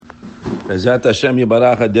Bezat Hashem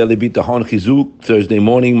Yibarach Adeli Bitachon Chizuk. Thursday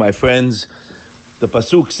morning, my friends. The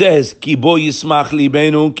pasuk says, "Ki bo yismach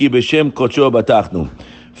libenu, ki b'shem kodsho batachnu."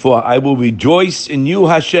 For I will rejoice in you,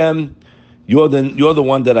 Hashem. You're the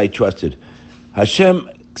one that I trusted. Hashem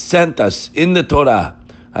sent us in the Torah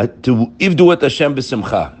to ivdu et Hashem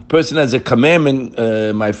b'simcha. A person has a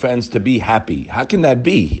commandment, my friends, to be happy. How can that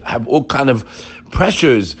be? I have all kind of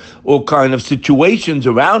pressures, all kind of situations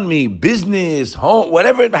around me, business, home,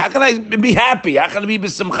 whatever. How can I be happy? How can I be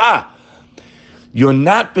b'simcha? You're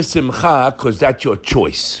not b'simcha because that's your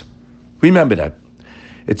choice. Remember that.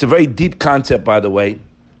 It's a very deep concept, by the way.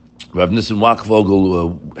 Rav Nissen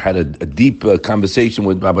Wachvogel had a deep conversation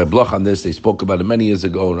with Rabbi Bloch on this. They spoke about it many years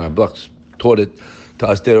ago, and Rabbi Bloch taught it to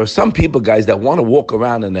us. There are some people, guys, that want to walk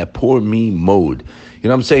around in that poor me mode. You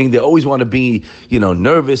know what I'm saying? They always want to be,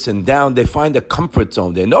 nervous and down. They find a comfort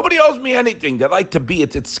zone there. Nobody owes me anything. They like to be.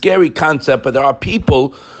 It's a scary concept, but there are people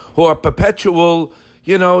who are perpetual,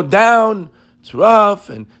 down. It's rough,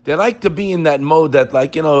 and they like to be in that mode that, a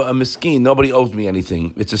miskeen, nobody owes me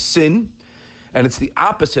anything. It's a sin, and it's the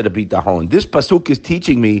opposite of bitachon. This pasuk is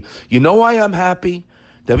teaching me, you know why I'm happy?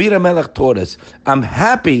 David HaMelech taught us, I'm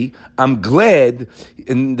happy, I'm glad,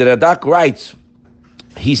 and the Radak writes,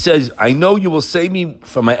 he says, I know you will save me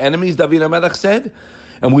from my enemies, David HaMelech said,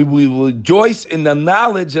 and we will rejoice in the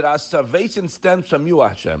knowledge that our salvation stems from you,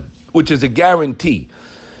 Hashem, which is a guarantee.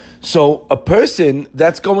 So a person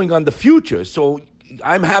that's going on the future. So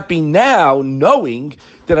I'm happy now knowing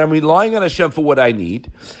that I'm relying on Hashem for what I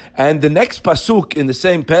need. And the next pasuk in the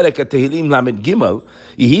same perek at Tehillim Lamed Gimel,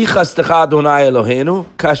 Yehi chastecha Adonai Eloheinu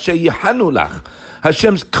kasher yihanu lach.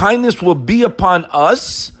 Hashem's kindness will be upon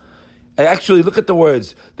us. Actually, look at the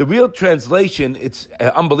words. The real translation, it's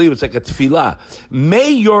unbelievable. It's like a tefillah.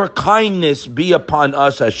 May your kindness be upon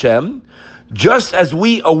us, Hashem, just as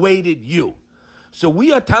we awaited you. So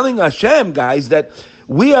we are telling Hashem, guys, that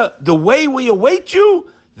the way we await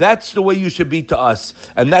you, that's the way you should be to us.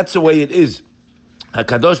 And that's the way it is.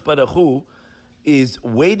 HaKadosh Baruch Hu is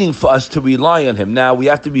waiting for us to rely on Him. Now, we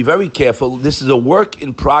have to be very careful. This is a work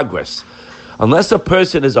in progress. Unless a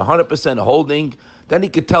person is 100% holding, then he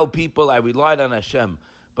could tell people, I relied on Hashem.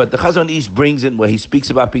 But the Chazon Ish brings in where he speaks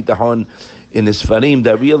about bitachon in his farim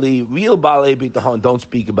that really, real Baalei bitachon don't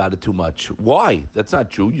speak about it too much. Why? That's not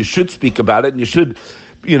true. You should speak about it, and you should,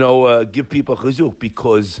 give people chizuk,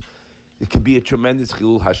 because it can be a tremendous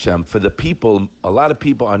chilul Hashem. For the people, a lot of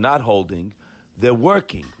people are not holding, they're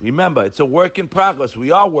working. Remember, it's a work in progress.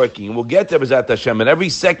 We are working, and we'll get there, B'ezat Hashem, and every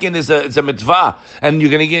second is a mitzvah, and you're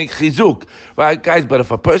going to get chizuk. Right, guys? But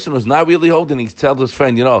if a person who's not really holding, he tells his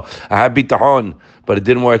friend, I have bitachon, but it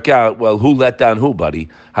didn't work out. Well, who let down who, buddy?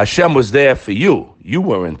 Hashem was there for you. You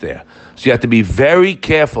weren't there. So you have to be very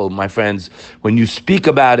careful, my friends, when you speak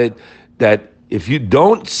about it, that if you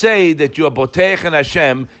don't say that you are boteich and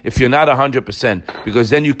Hashem, if you're not 100%, because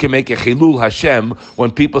then you can make a chilul Hashem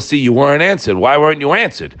when people see you weren't answered. Why weren't you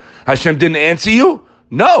answered? Hashem didn't answer you?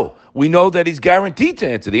 No. We know that He's guaranteed to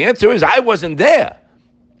answer. The answer is, I wasn't there.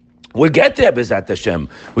 We'll get there, B'ezat Hashem.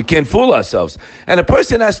 We can't fool ourselves. And a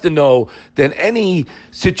person has to know that any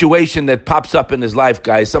situation that pops up in his life,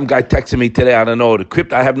 guys, some guy texted me today, I don't know, the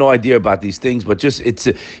crypto, I have no idea about these things, but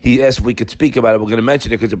he asked if we could speak about it. We're going to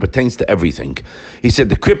mention it because it pertains to everything. He said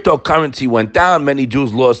the cryptocurrency went down. Many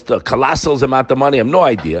Jews lost a colossal amount of money. I have no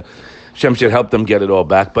idea. Hashem should help them get it all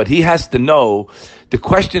back. But he has to know the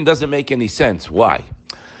question doesn't make any sense. Why?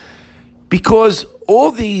 Because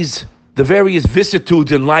all the various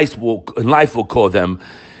vicissitudes in life, we'll call them,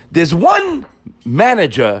 there's one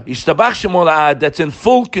manager, Yishtabach Shemo La'ad, that's in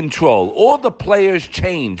full control. All the players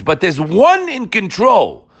change, but there's one in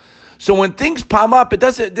control. So when things palm up,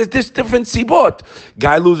 there's this different sibot.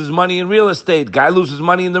 Guy loses money in real estate. Guy loses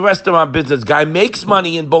money in the restaurant business. Guy makes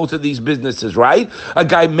money in both of these businesses, right? A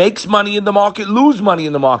guy makes money in the market, lose money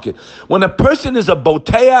in the market. When a person is a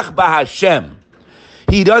boteach b'Hashem,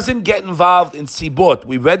 he doesn't get involved in sibot.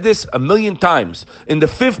 We read this 1,000,000 times. In the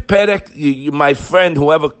 5th perek, my friend,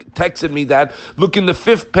 whoever texted me that, look in the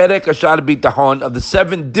 5th perek, Ashar Bitachon, of the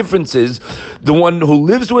 7 differences, the one who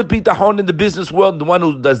lives with bitachon in the business world, the one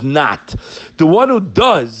who does not. The one who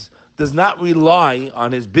does not rely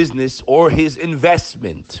on his business or his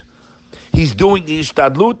investment. He's doing the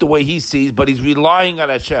ishtadlut the way he sees, but he's relying on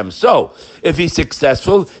Hashem. So, if he's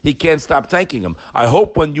successful, he can't stop thanking Him. I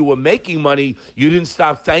hope when you were making money, you didn't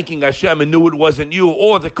stop thanking Hashem and knew it wasn't you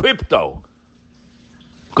or the crypto.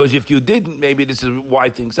 Because if you didn't, maybe this is why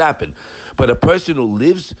things happen. But a person who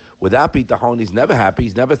lives without bitachon, he's never happy,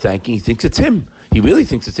 he's never thanking, he thinks it's him. He really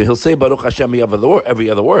thinks it's him. He'll say Baruch Hashem every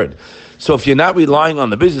other word. So if you're not relying on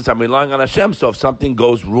the business, I'm relying on Hashem. So if something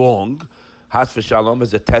goes wrong, Has v'shalom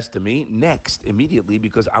is a test to me. Next, immediately,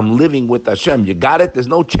 because I'm living with Hashem. You got it? There's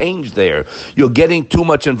no change there. You're getting too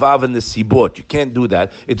much involved in the sibot. You can't do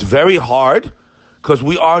that. It's very hard because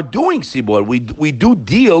we are doing sibot. We do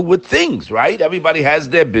deal with things, right? Everybody has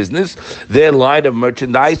their business, their line of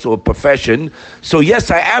merchandise or profession. So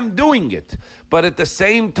yes, I am doing it. But at the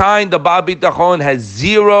same time, the Baal Bitachon has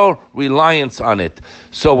zero reliance on it.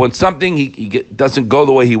 So when something doesn't go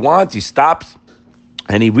the way he wants, he stops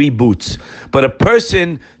and he reboots. But a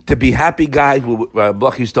person to be happy, guys, what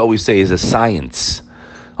Bloch used to always say, is a science.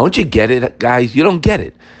 Don't you get it, guys? You don't get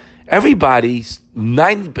it. Everybody,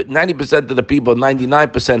 90% of the people,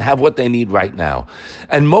 99% have what they need right now.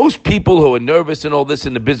 And most people who are nervous and all this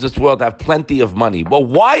in the business world have plenty of money. Well,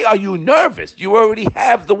 why are you nervous? You already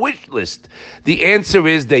have the wish list. The answer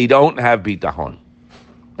is they don't have bitachon.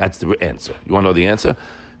 That's the answer. You want to know the answer?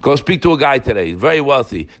 Go speak to a guy today. He's very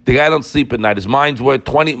wealthy. The guy don't sleep at night. His mind's working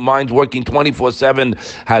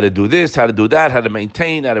 24/7. How to do this, how to do that, how to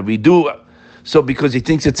maintain, how to redo. So because he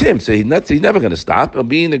thinks it's him, so he's never going to stop. He'll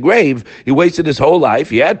be in the grave. He wasted his whole life.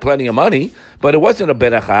 He had plenty of money, but it wasn't a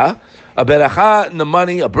beracha. A beracha in the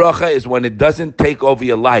money, a bracha, is when it doesn't take over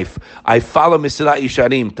your life. I follow Misra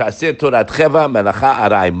Isharim. Ta'aseh Torat Cheva Melacha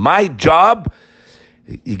Arai. My job.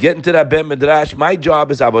 You get into that Bet Midrash, my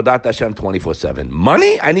job is Avodat Hashem 24/7.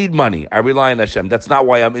 Money? I need money. I rely on Hashem. That's not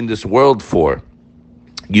why I'm in this world for.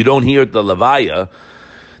 You don't hear the Levaya,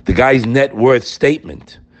 the guy's net worth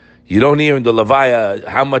statement. You don't hear in the Levaya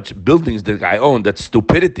how much buildings the guy owned. That's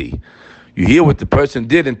stupidity. You hear what the person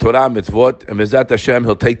did in Torah Mitzvot, and Mezat Hashem,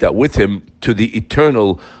 he'll take that with him to the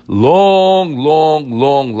eternal, long, long,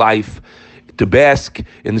 long life to bask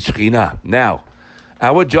in the Shekhinah. Now,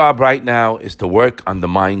 our job right now is to work on the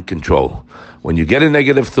mind control. When you get a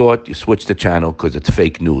negative thought, you switch the channel because it's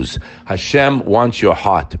fake news. Hashem wants your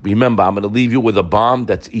heart. Remember, I'm going to leave you with a bomb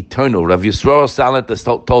that's eternal. Rav Yisrael Salant has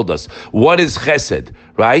told us, what is chesed,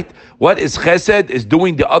 right? What is chesed is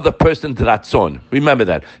doing the other person to ratzon. Remember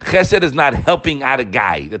that. Chesed is not helping out a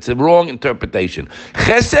guy. That's a wrong interpretation.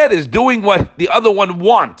 Chesed is doing what the other one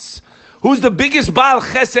wants. Who's the biggest Baal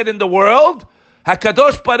Chesed in the world?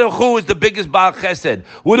 HaKadosh Baruch Hu is the biggest Baal Chesed.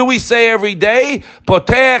 What do we say every day?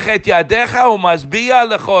 Potech et yadecha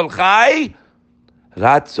u'mazbiya lechol chai.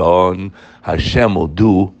 Ratzon. Hashem will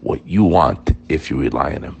do what you want if you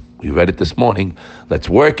rely on Him. We read it this morning. Let's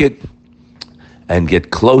work it and get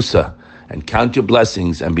closer and count your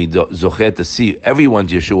blessings and be zocher to see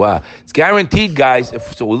everyone's Yeshua. It's guaranteed, guys.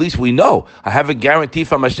 So at least we know. I have a guarantee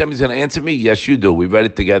from Hashem He's going to answer me. Yes, you do. We read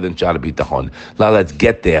it together in Shara Bitachon. Now let's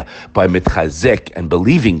get there by mitchazek and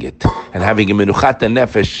believing it and having a menuchat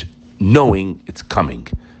nefesh, knowing it's coming.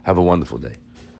 Have a wonderful day.